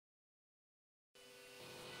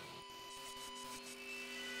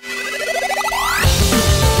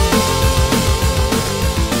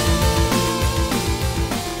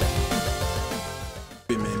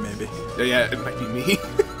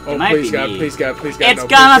Oh, might please be God, me. please God, please God. It's no,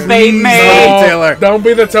 gonna please be me. God. Taylor. Don't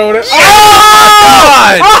be the toad.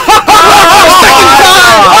 God!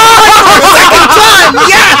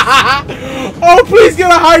 Oh, please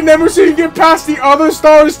get a high number so you can get past the other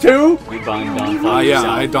stars too. You done Yeah,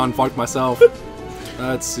 I done fucked myself.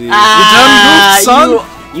 Let's see. You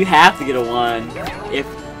You have to get a 1, if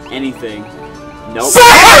anything. Nope.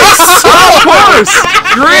 Yes! Of course!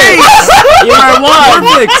 Great! You are 1!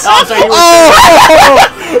 Perfect! Oh, sorry, you were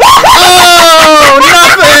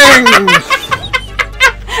Nothing!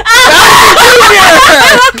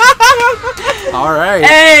 Alright.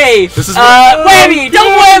 Hey! This is whammy!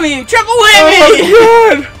 Double whammy! Triple whammy!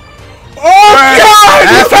 Oh, God! Oh, God!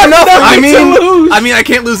 That's enough. I mean, I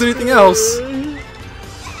can't lose anything else.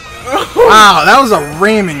 Wow, that was a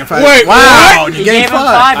reaming. If I Wait, wow, what? you gained 5.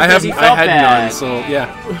 I had none, so yeah.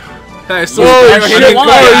 I still,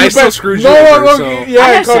 I still screwed you no, over, no, so.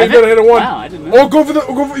 yeah, Cody, you gotta hit a 1. Wow, I didn't know. Oh, go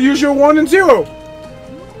for use your 1 and 0.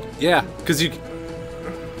 Yeah, because you.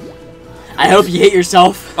 I hope you hit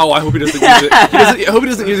yourself. Oh, I hope he doesn't use it. I hope he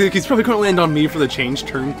doesn't use it. He's probably going to land on me for the change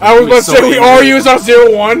turn. I was about to say we all use our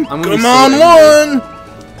 0-1. Come on, 1.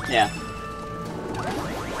 Yeah.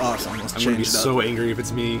 Awesome. I'm gonna be so angry if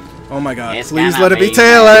it's me. Oh my God! It's please gonna let it be be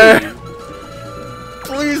Taylor. me.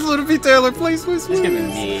 Please let it be Taylor. Please, please, please. It's gonna be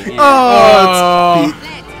me. Yeah. Oh, it's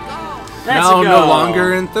Pete. Now no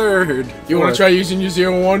longer in 3rd. You want to try using your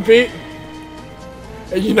 0-1, Pete?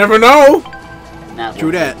 You never know. Not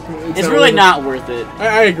True that. It's really not worth it.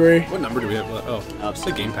 I agree. What number do we have left? Oh,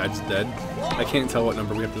 the gamepad's dead. I can't tell what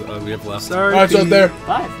number we have left. Sorry. Oh, it's up there.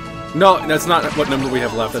 5. No, that's not what number we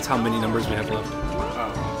have left. That's how many numbers we have left.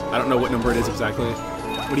 I don't know what number it is exactly.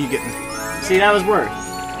 What are you getting? See, that was worth.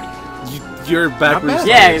 You're backwards.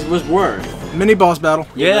 Yeah, it was worth. Mini boss battle.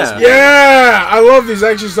 Yeah. Yeah, I love these.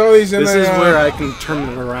 I actually saw these in This is where I can turn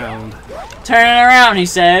it around. Turn it around, he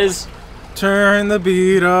says. Turn the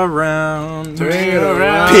beat around. Turn it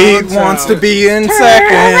around. Pete wants to be in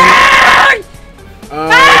 2nd.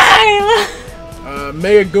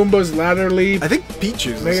 Mega Goomba's Ladder Leap. I think Pete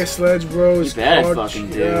chooses. Mega Sledge Bros. You better fucking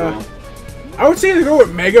do. Yeah. I would say to go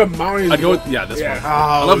with Mega Mountain. I'd go with, this one. Oh,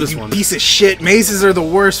 I love this one. Piece of shit. Mazes are the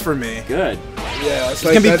worst for me. Good. Yeah, it's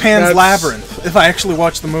gonna be Pan's Labyrinth if I actually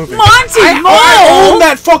watch the movie. Monty Mole! I own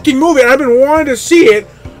that fucking movie and I've been wanting to see it.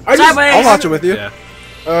 I'll watch it with you. Yeah.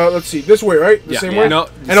 Let's see. This way, right? The same way? No.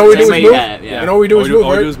 And all we do is move? Yeah. And all we do is move,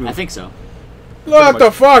 right? I think so. What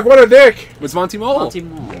the fuck? What a dick. It's Monty Mole. Monty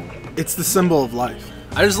Mole. It's the symbol of life.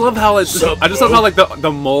 I just love how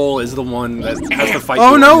the mole is the one that has to fight.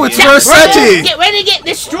 Oh no, it's Rossetti! Get ready to get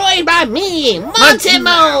destroyed by me, Monty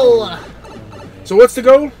Mole! So what's the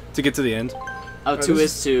goal? To get to the end. Oh, 2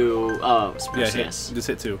 is to... Oh, yeah, yes. Just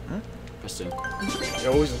hit 2. Press 2.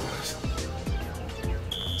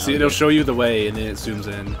 See, it'll show you the way, and then it zooms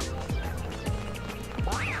in.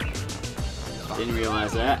 Didn't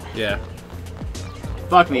realize that. Yeah.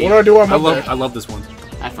 Fuck me. What do I do on my I love this one.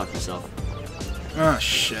 I fucked myself. Ah,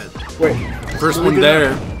 shit. Wait. First one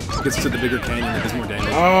there gets to the bigger canyon that does more damage.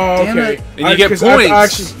 Oh, okay. And you get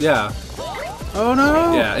points. Yeah. Oh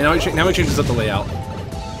no. Yeah, and now it changes up the layout.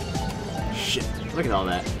 Shit. Look at all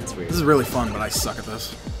that. That's weird. This is really fun, but I suck at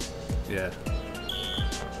this. Yeah.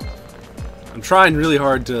 I'm trying really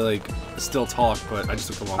hard to like still talk, but I just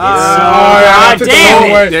took the long way. I took the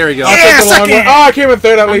long way. There we go. Oh, I came in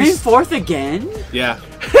 3rd at least. I'm in 4th again? Yeah.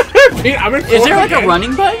 I'm in 4th Is there like again? a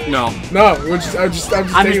running button? No. No, I'm just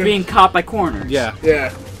being caught by corners. Yeah.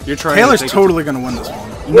 Yeah. You're trying. Taylor's totally gonna win this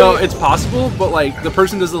one. No, it's possible, but like the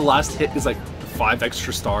person does the last hit is like 5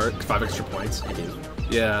 extra points. I do.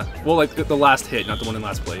 Yeah. Well, like the last hit, not the one in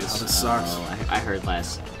last place. Oh, this sucks. Oh, I heard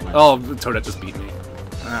last. Oh, Toadette just beat me.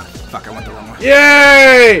 Ah, fuck! I went the wrong way.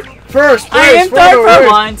 Yay! First place. I am 3rd for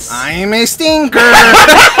once. I'm a stinker. I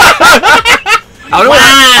don't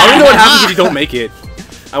know what happens if you don't make it.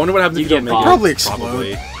 I wonder what happens if you don't make it. Probably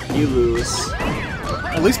explode. You lose.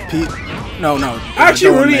 At least Pete. No.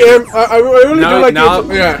 Actually, I really do like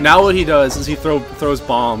it. Now what he does is he throws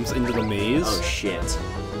bombs into the maze. Oh shit!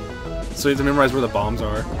 So you have to memorize where the bombs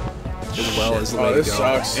are, as well as the way to go.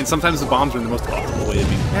 Sucks. And sometimes the bombs are in the most optimal way to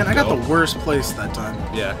be. Man, I got the worst place that time.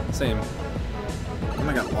 Yeah, same. And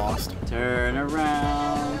I got lost. Turn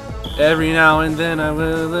around. Every now and then I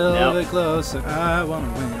will a little bit closer. I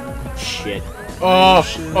wanna win. Shit. Oh.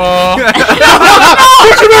 Oh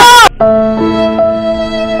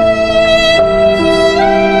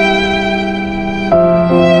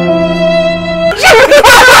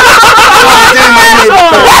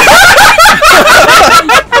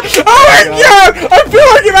my god! I feel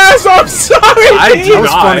like an asshole. I'm sorry. That was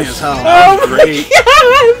funny as hell. That was great.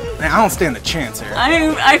 Man, Man, I don't stand a chance here.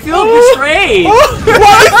 I feel betrayed.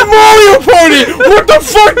 Why is Mario Party? What the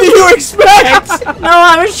fuck do you expect? No,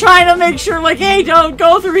 I was trying to make sure, like, hey, don't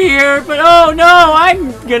go through here, but oh no,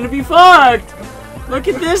 I'm gonna be fucked. Look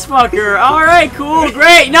at this fucker. Alright, cool,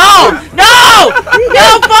 great. No! No!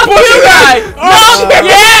 No, fuck you guys! No!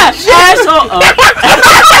 Yeah! Asshole!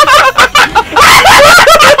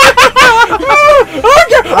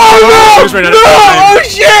 Oh no! Right No! Oh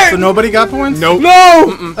shit! So nobody got points? Nope.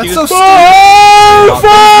 No! That's so stupid. Oh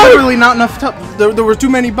fuck! Literally not enough time. There were too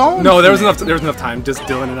many bones. No, there was enough. There was enough time. Just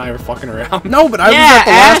Dylan and I were fucking around. No, but I Yeah, was at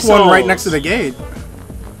the last one right assholes. next to the gate.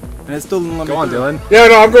 And it still didn't let me Go on, through. Dylan. Yeah,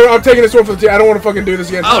 no, I'm taking this one for the team. I don't want to fucking do this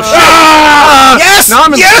again. Oh shit! Ah! Yes! Now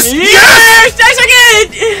I'm in- Yes! Yes! That's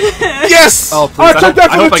again! Yes! Oh please! I took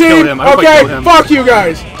that I for hope the I kill team. him. I hope I Okay, kill him. fuck you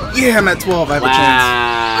guys. Yeah, I'm at 12. I have a chance.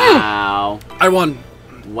 Wow. I won.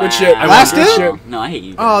 Wow. Good shit. Last Good hit? shit. No, I hate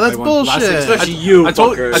you. Oh, that's I won. Last bullshit. Especially you, I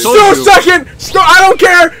told fuckers. you. Still second. Still, I don't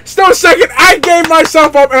care. Still second. I gave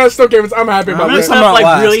myself up, and I still gave it. I'm happy about I'm gonna that. I'm set not up like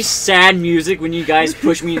last. really sad music when you guys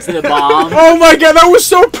push me into the bomb. Oh my god, that was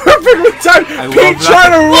so perfectly timed. love Pete that.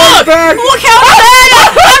 trying to run back. Look how bad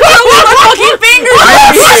I'm doing fucking fingers.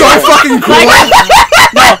 So fucking cool.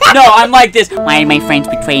 No, I'm like this. Why did my friends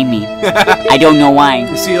betray me? I don't know why.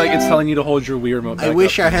 You see, like it's telling you to hold your Wii remote. I back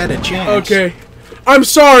wish up. I had a chance. Okay. I'm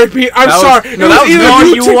sorry, Pete. I'm That was- sorry. no, It that was was- either No,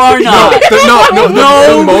 you two- are not.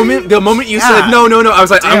 The moment you said no, I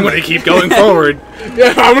was like, I'm gonna keep going forward.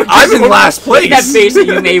 Yeah, I'm in last Look at that place. face that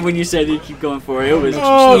you made when you said you keep going for it. It was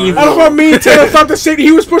Oh, I evil. don't know about me and Taylor thought the same.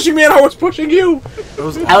 He was pushing me and I was pushing you.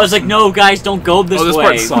 I was like, no, guys, don't go this Oh, this way.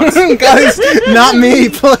 part sucks. Guys, not me,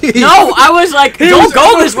 please. No, I was like, don't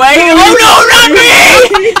go this way. Oh no, not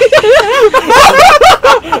me!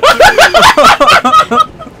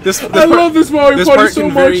 This I part, love this Mario this Party part so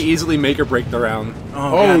can much. very easily make or break the round.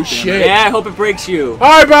 Oh shit. Yeah, I hope it breaks you.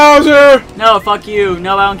 Hi, Bowser. No, fuck you.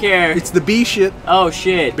 No, I don't care. It's the B shit. Oh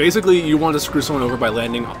shit. Basically, you want to screw someone over by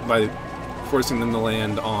forcing them to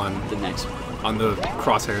land on The next one. the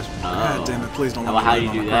crosshairs. God damn it, please don't Well, let me how land do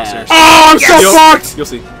on you do the that? crosshairs. Oh, I'm so fucked. You'll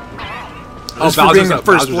see. Just for being in first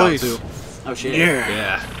Bowser's out place. too. Oh shit.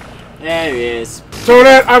 Yeah. There it is.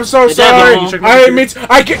 Toadette, I'm so The sorry. devil. I didn't mean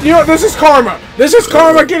to, I get, you know, this is karma. This is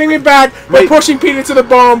karma getting me back by Wait. pushing Pete into the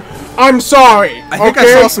bomb. I'm sorry. I think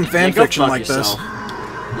okay? I saw some fan Yeah, go fiction fuck like yourself.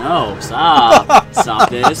 this. No, stop. Stop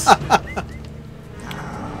this.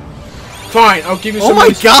 Fine, I'll give you Oh some. my of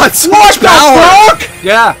these- god, so What much the power! fuck?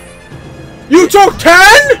 Yeah. You took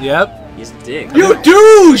 10? Yep. He's a dick. You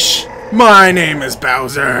douche! My name is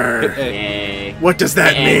Bowser. Hey, Yay. What does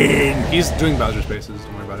that Yeah. mean? he's doing Bowser's faces.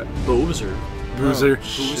 Don't worry about it. Boozer. Boozer.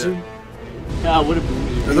 Boozer? Ah, what a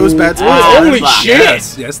boozer. Are those bad Oh, spots? holy fuck.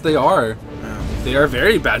 shit! Yes, they are. They are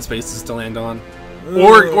very bad spaces to land on,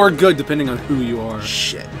 or good depending on who you are.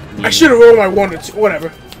 Shit. I should have rolled my 1 or 2.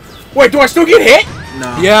 Whatever. Wait, do I still get hit?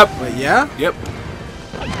 No. Yep. Wait, yeah? Yep.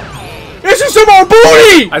 This is some more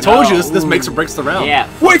booty! I told you No. this makes or breaks the round. Yeah.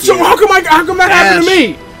 Wait, so how come that happened to Dash.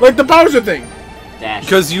 me? Like the Bowser thing. Dash.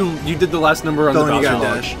 Because you did the last number on Dylan, the you Bowser got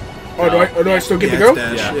log. dash. Or do I still get Yeah, to go? it's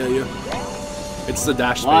dash. Yeah. Yeah, you. It's the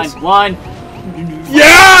dash One. space.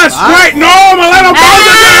 Yes! Right! No! My little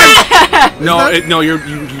Bowser did! No, you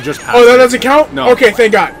just passed. Oh, that it. doesn't count? No. Okay,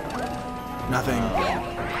 thank God. Nothing.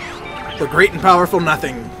 The great and powerful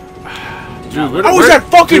nothing. Dude, I was at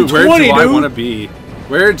fucking dude, where 20, do I dude. want to be?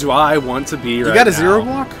 Where do I want to be right You got a now? zero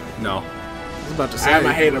block? No. I was about to say. I am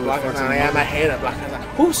a hater, black and I am a hater, black and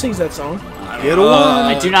Who sings that song? Get a one.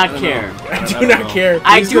 I do not care. I do not care.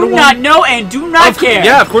 I Please do get a not know and do not care.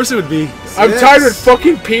 Yeah, of course it would be. I'm Six. tired with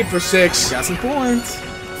fucking Pete for 6. Got some points.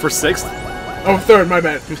 For 6th? Oh, 3rd, my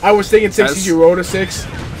bad. I was thinking 6 That's- because you rolled a 6.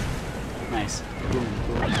 Nice.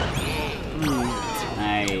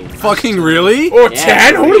 Nice. Fucking really? Or Yeah,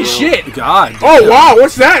 10? for Holy real. shit. God. Oh, wow,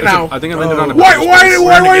 what's that now? I think I landed on a Why, Bowser why, space.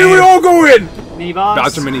 why, why did we all go in? Mini boss.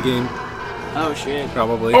 Bowser minigame, Oh shit.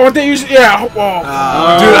 probably. Oh, they usually, yeah. Oh. Dude,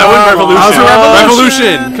 I went Bowser Revolution. Revolution.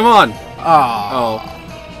 Revolution. Come on. Oh.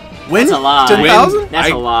 Oh. Win? That's a lie. 10,000?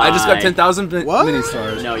 That's a lie. I just got 10,000 What? mini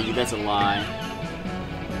stars. No, that's a lie.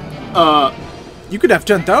 You could have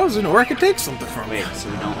 10,000, or I could take something from Wait, you. so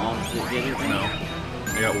we don't all get it? No.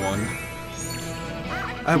 I got 1.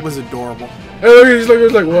 That was adorable. Hey, look,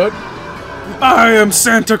 he's like, what? I am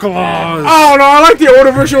Santa Claus. Oh, no, I like the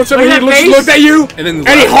older version when somebody Look at that looked at you, And then and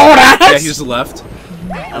he left. hauled ass. Yeah, he just left.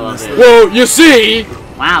 I love it. Well, you see,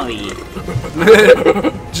 Wowie.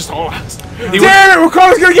 just hauled ass. He Damn it,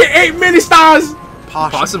 Ricardo's gonna get 8 mini stars.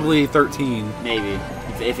 Possibly 13. Maybe.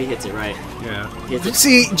 If he hits it right. Yeah. Hits it.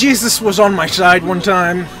 See, Jesus was on my side one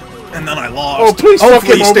time, and then I lost. Oh, please fuck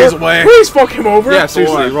Hopefully him he stays over. away. Please fuck him over. Yeah,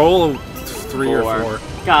 seriously, roll a 3 or 4.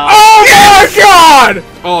 God. Oh my god!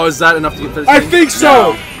 Oh, is that enough to get 13? I think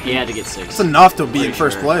so! No, he had to get 6. It's enough to be in Pretty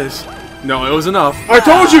first sure. place. No, it was enough. I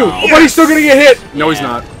told you! Wow. But he's still gonna get hit! No, he's Yeah.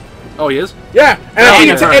 not. Oh, he is? Yeah, and I think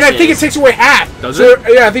Yeah, it and I think it versus. takes away half. Does so, it?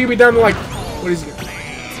 Yeah, I think it'd be down to like what is it?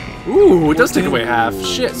 Ooh, it does take away half.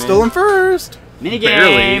 Shit, man. Still in first. Minigame.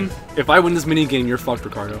 Barely. If I win this mini game, you're fucked,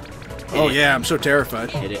 Ricardo. Oh yeah, I'm so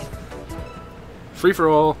terrified. Hit it. Free for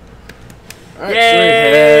all. Yay!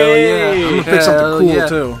 Hell yeah. I'm gonna pick something cool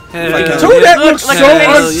too. Hell Like yeah. a- Toadette Look, looks look so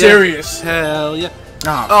at this. unserious. Hell yeah.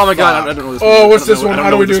 Oh, Oh my god, I fuck. don't know this. Oh, what's I don't this know- one? I don't How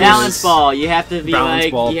know do we what do this this? Balance is. ball. You have to be Balance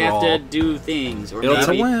like, ball you have to brawl. do things. Or It'll, maybe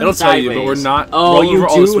tell- it'll tell you, but sideways. we're not. Oh, roll you over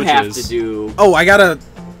all the do have switches. to do. Oh, I gotta.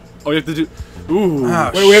 Oh, you have to do. Ooh.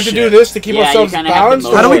 Oh, Wait, we have to do shit. this to keep Yeah, you ourselves kinda have to balanced?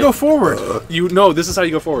 mow How do we it. go forward? You know, this is how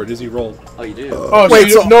you go forward. Is you roll. Oh, you do. Oh, Wait,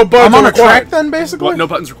 so, so no buttons I'm on are a track required. then, basically. What? No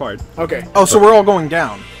buttons required. Okay. Oh, so we're all going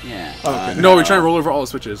down. Yeah. Okay. No, we're trying to roll over all the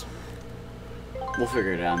switches. We'll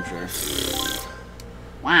figure it out, I'm sure.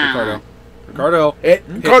 Wow. Ricardo.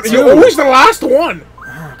 Ricardo. You're always the last one.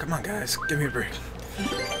 Oh, come on, guys, give me a break.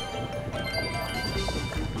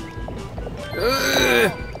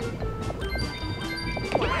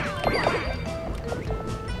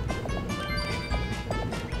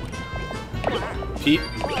 Pete.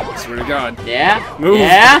 Swear to God. Yeah? Move.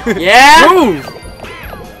 Yeah? Yeah? Move.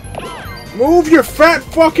 Move your fat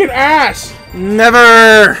fucking ass.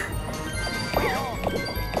 Never.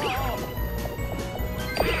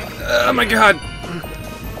 Oh my God.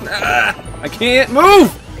 I can't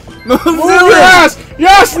move. Move. Move your ass.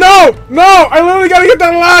 Yes, no, no. I literally gotta get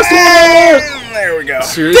that last one over. There we go.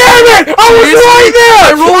 Seriously? Damn it! I was right there.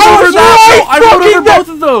 I rolled over was that. right I rolled over fucking there. both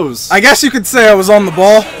of those. I guess you could say I was on the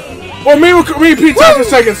ball. Well, me and Pete tied for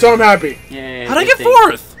second, so I'm happy. Yeah. How'd I get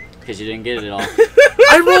fourth? Because you didn't get it all.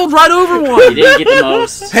 I rolled right over You one. didn't get the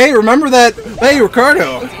most. Hey, remember that? Hey,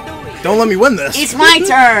 Ricardo, don't let me win this. It's my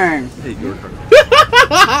turn. Hey, you're Ricardo.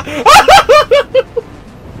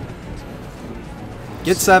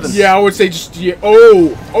 Get 7. Yeah, I would say just yeah.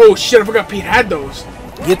 Oh shit! I forgot Pete had those.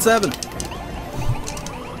 Get 7.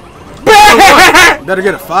 Better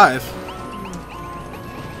get a 5.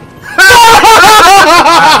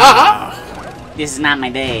 This is not my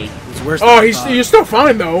day. It's worse Oh, than he's 5. you're still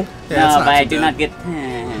fine though. Yeah, it's No, not but I too do bad. not get.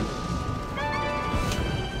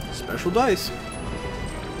 Special dice.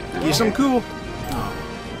 Get some cool.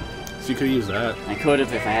 So you could use that. I could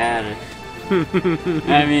have if I had it.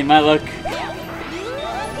 I mean, my luck. Come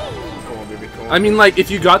on, baby, come on. I mean, like, if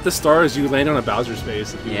you got the stars, you land on a Bowser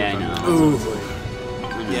space. If you Yeah, I would've done know. Ooh. I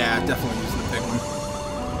Yeah, know. definitely use the big one.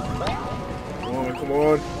 Come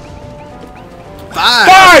on. 5.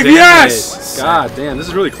 Five, Damn yes! it. God damn, this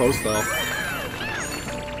is really close though.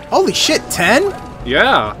 Holy shit, 10?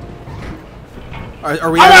 Yeah.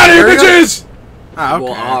 Are we I'm out of here, area? bitches! Ah, okay.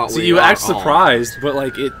 Well, So we you are act all- surprised, but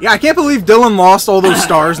like it. Yeah, I can't believe Dylan lost all those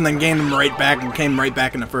stars and then gained them right back and came right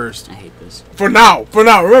back into first. I hate this. For now.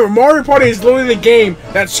 Remember, Mario Party is literally the game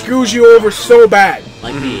that screws you over so bad.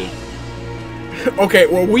 Like me. Okay,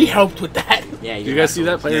 well, we helped with that. Yeah, You guys see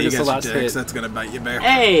that? Player Yeah, you gets the guys last are dicks. hit. That's gonna bite you back.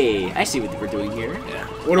 Hey, I see what we're doing here.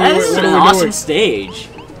 What That are is we, an what are we awesome doing? stage.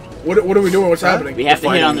 What are we doing? What's happening? We have to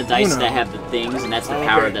hit on the fighting dice Uno. that have the things, and that's the Oh,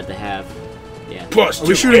 power okay. that they have. Yeah. Plus Are we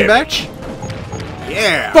two shooting damage. back?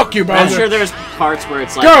 Yeah. Fuck you, But I'm Bowser. sure there's parts where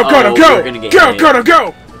it's like, Go, oh, go, we're go, gonna get go, hit. go,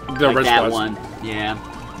 go. The Like red that spots. one. Yeah.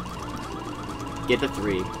 Get the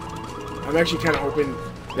 3. I'm actually kind of hoping.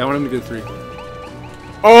 Yeah, I want him to get 3.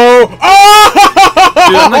 Oh! Oh!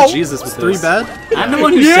 Dude, I'm like Jesus with 3 this. bad? I'm the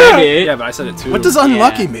one who Yeah. said it. Yeah, but I said it too. What does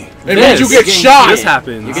unlucky mean? It means you This. get shot. This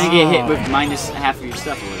happens. You're gonna get hit with minus half of your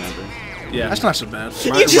stuff or whatever. Yeah. That's not so bad.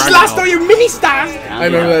 You just lost all your mini stars. I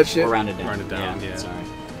remember that shit. Or round it down. Round it down, yeah. Sorry.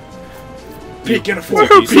 Pete, get a 4.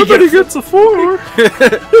 hope somebody gets a 4.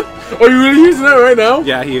 Are you really using that right now?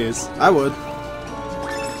 Yeah, he is. I would.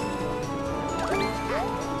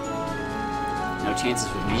 No chances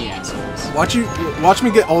with me, assholes. Watch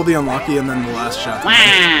me get all the unlucky and then the last shot. Wah!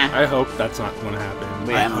 I hope that's not going to happen.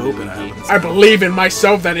 Wait, I I'm hope hope it happens. I believe in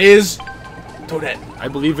myself. That is Toadette. I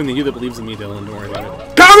believe in you that believes in me, Dylan. Don't worry about it.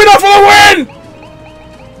 Coming up for the win.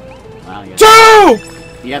 Wow, you got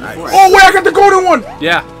 2. you got the 4. Oh wait, I got the golden one.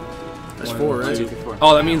 Yeah. That's 1, 4, right? 2.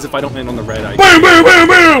 Oh, that means if I don't land on the red, I. Boom, boom, boom,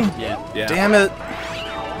 boom. Yeah. Yeah. Damn it.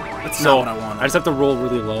 That's So not what I wanted. I just have to roll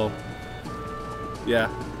really low. Yeah.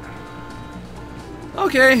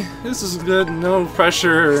 Okay, this is good. No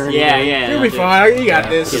pressure. Or Yeah, anything. yeah. You'll be no, fine. You got Yeah.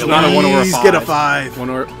 this. It's not a 1 or a Please 5. get a 5. 1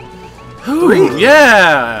 or. 3.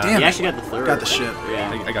 Yeah. Damn You it. actually got the 3rd. Got the ship.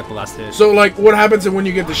 Yeah. I got the last hit. So like, what happens when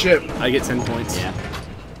you get the ship? I get 10 points. Yeah.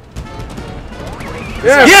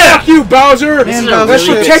 Yeah, Yeah. fuck you, Bowser. This is a Bowser That really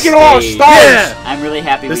should good take it all stage. stars. Yeah. I'm really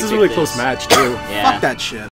happy This we is a picked really close match too. Yeah. Fuck that shit.